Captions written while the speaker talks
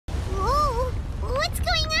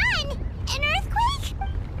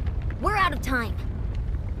out of time.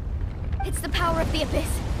 It's the power of the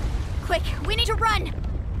Abyss. Quick, we need to run!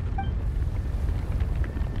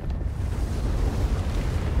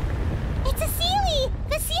 It's a Sealy!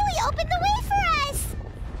 The Sealy opened the way for us!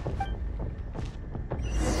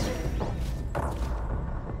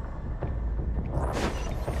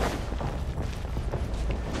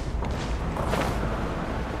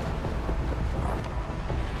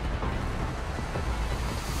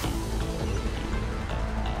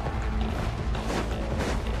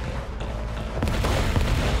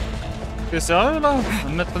 T'es sérieux là? On va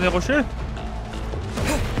me mettre des rochers?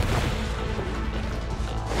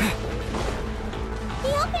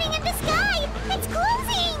 The opening in the sky! It's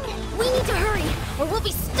closing! We need to hurry, or we'll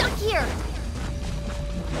be stuck here!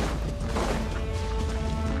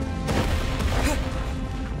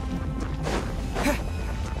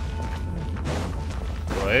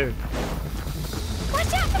 Ouais.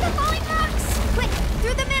 Watch out for the falling rocks! Quick,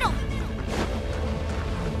 through the middle!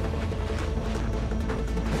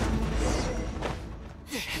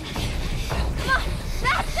 Come on,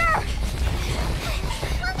 faster!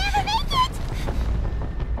 We'll never make it!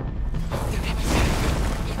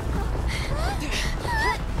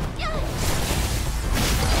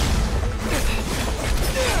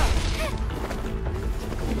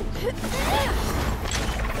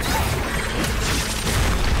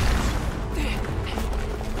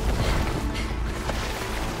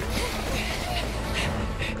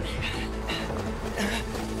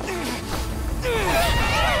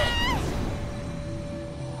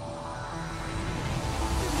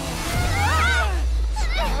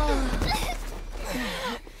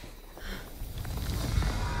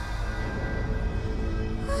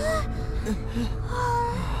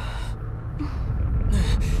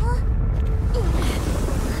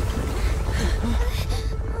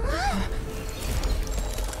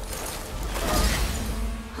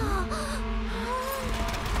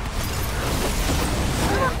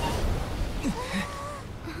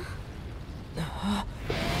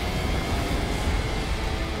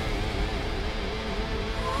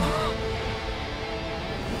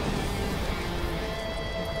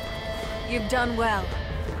 You've done well.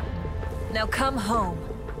 Now come home.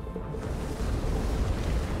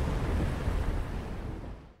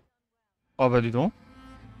 Oh bah dis donc.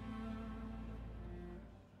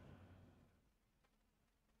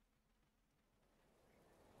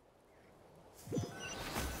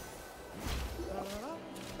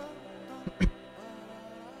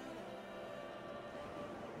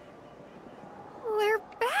 We're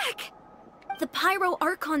back! The Pyro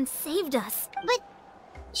Archon saved us. But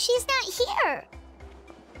she's not here.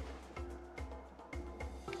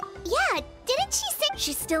 Yeah, didn't she say—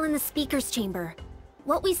 She's still in the Speaker's Chamber.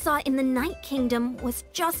 What we saw in the Night Kingdom was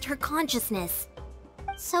just her consciousness.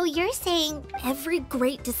 So you're saying— Every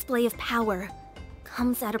great display of power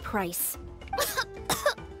comes at a price.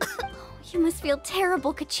 You must feel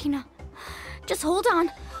terrible, Kachina. Just hold on.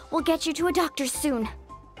 We'll get you to a doctor soon.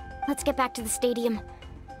 Let's get back to the stadium.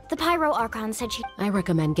 The Pyro Archon said she— I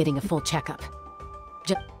recommend getting a full checkup.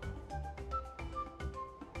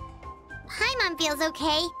 Paimon feels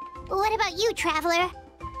okay. What about you, Traveler?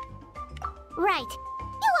 Right.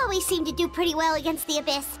 You always seem to do pretty well against the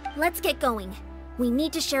Abyss. Let's get going. We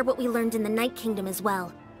need to share what we learned in the Night Kingdom as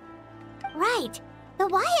well. Right. The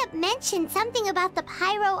Wyatt mentioned something about the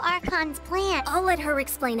Pyro Archon's plan. I'll let her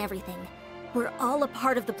explain everything. We're all a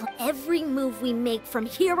part of the plan. Every move we make from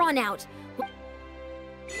here on out.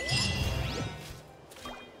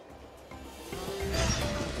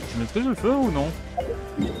 Je maîtrise le feu ou non?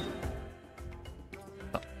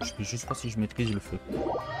 Ah, je sais juste pas si je maîtrise le feu.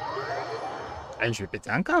 Allez, je vais péter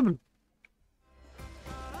un câble.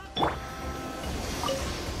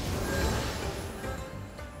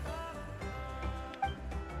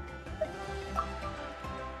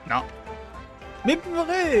 Non. Mais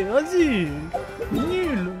purée, vas-y.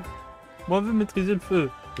 Nul. Moi, on veut maîtriser le feu.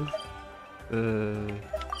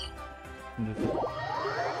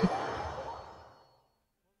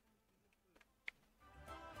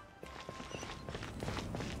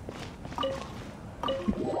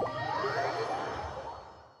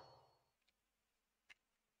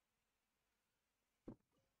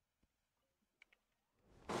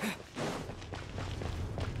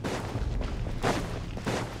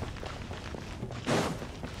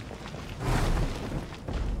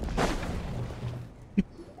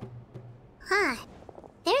 Huh.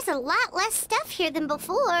 There's a lot less stuff here than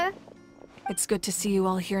before. It's good to see you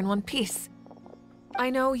all here in one piece. I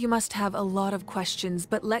know you must have a lot of questions,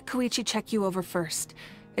 but let Koichi check you over first.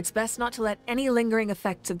 It's best not to let any lingering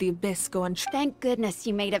effects of the Abyss go unchecked. Thank goodness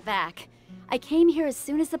you made it back. I came here as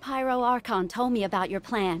soon as the Pyro Archon told me about your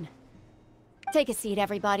plan. Take a seat,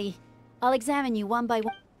 everybody. I'll examine you one by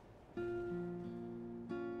one.